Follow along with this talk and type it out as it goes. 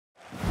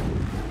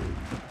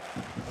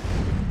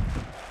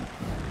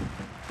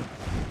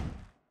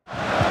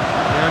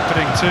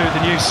to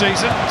the new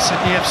season.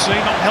 Sydney FC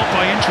not helped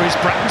by injuries.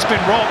 Bratton's been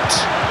robbed.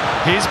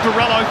 Here's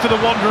Borrello for the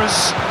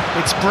Wanderers.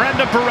 It's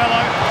Brandon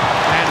Borrello,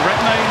 and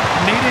Redmayne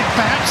needed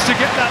perhaps to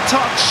get that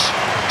touch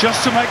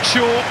just to make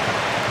sure.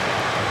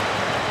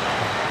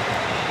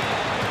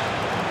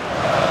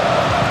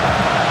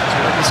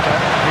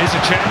 Here's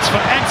a chance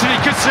for Anthony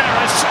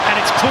Caceres, and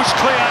it's pushed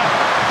clear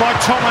by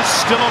Thomas.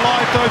 Still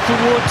alive though for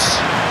Woods.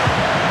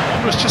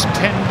 Wanderers just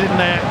penned in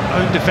their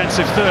own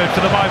defensive third for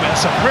the moment.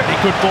 It's a really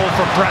good ball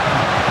from Bratton.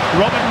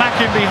 Robert Mack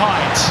in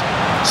behind.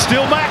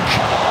 Still Mack,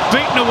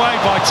 beaten away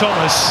by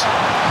Thomas.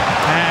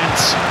 And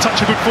touch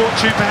of good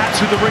fortune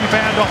perhaps with the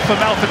rebound off for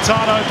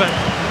Malfitano, but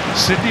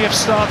Sydney have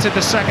started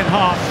the second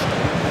half.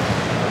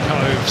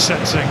 Cove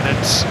sensing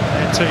that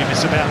their team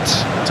is about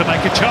to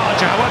make a charge.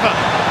 However,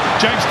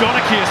 James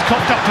Donachie has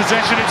coughed up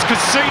possession. It's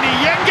Cassini,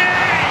 Yengi!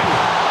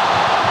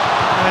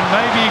 And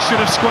maybe he should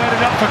have squared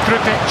it up for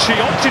Kripic. He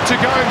opted to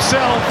go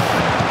himself.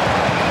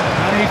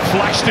 And he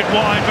flashed it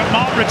wide, but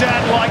Mark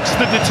Redan likes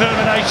the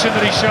determination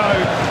that he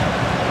showed.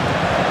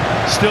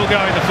 Still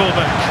going the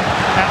fullback.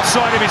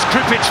 Outside him is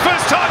Kripic.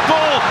 First time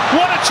ball.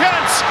 What a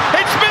chance.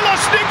 It's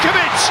Milos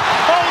Ninkovic.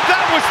 Oh,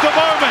 that was the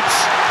moment.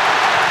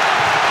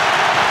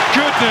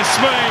 Goodness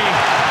me.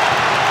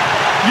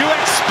 You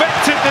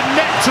expected the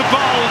net to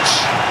bulge.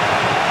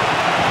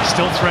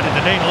 Still threaded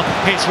the needle.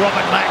 Here's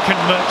Robert Mack and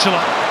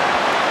Merchela.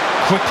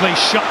 Quickly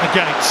shut the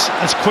gates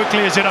as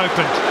quickly as it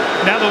opened.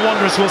 Now the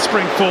Wanderers will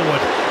spring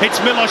forward. It's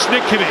Milos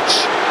Ninkovic.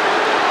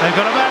 They've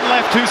got a man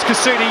left who's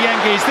Cassini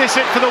Yengi. Is this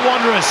it for the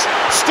Wanderers?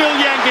 Still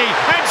Yengi,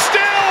 and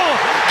still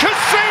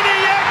Cassini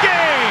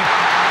Yengi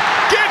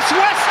gives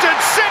Western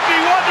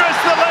Sydney Wanderers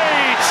the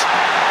lead.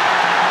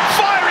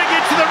 Firing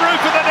into the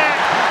roof of the net.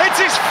 It's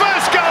his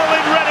first goal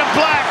in red and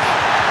black.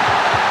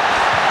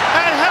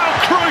 And how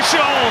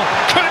crucial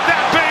could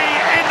that be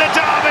in the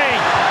derby?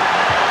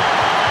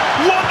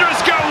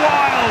 Wanderers go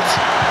wild.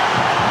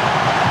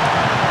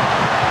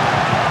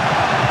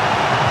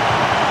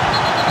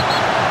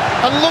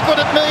 And look what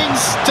it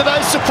means to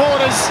those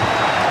supporters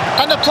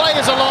and the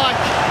players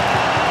alike.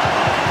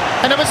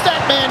 And it was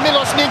that man,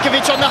 Milos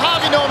Ninkovic, on the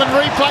Harvey Norman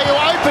replay who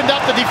opened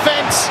up the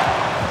defence.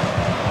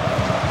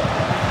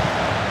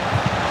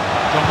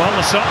 Gone well,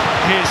 the shot.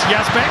 Here's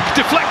Yazbek,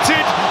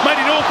 deflected,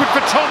 made it awkward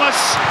for Thomas.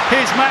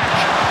 Here's Mack,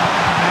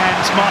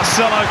 and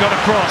Marcelo got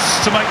across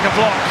to make the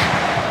block.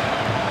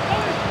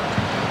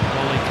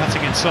 Wally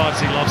cutting inside as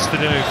he loves to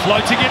do.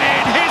 Floating it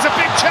in, here's a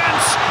big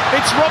chance.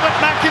 It's Robert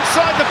Mack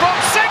inside the box.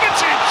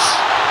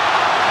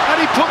 And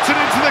he puts it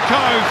into the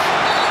cove.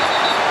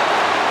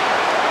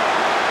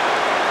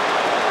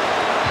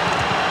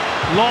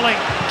 Lolly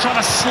trying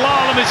to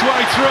slalom his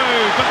way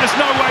through, but there's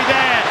no way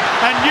there.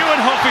 And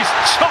Nieuwenhof is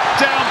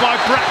chopped down by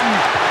Bratton.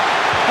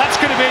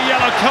 That's going to be a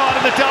yellow card,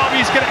 and the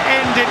derby is going to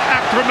end in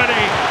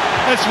acrimony,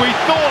 as we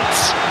thought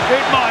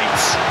it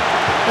might.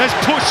 There's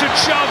push and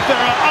shove,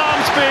 there are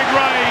arms being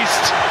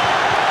raised.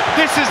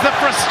 This is the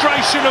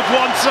frustration of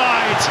one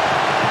side.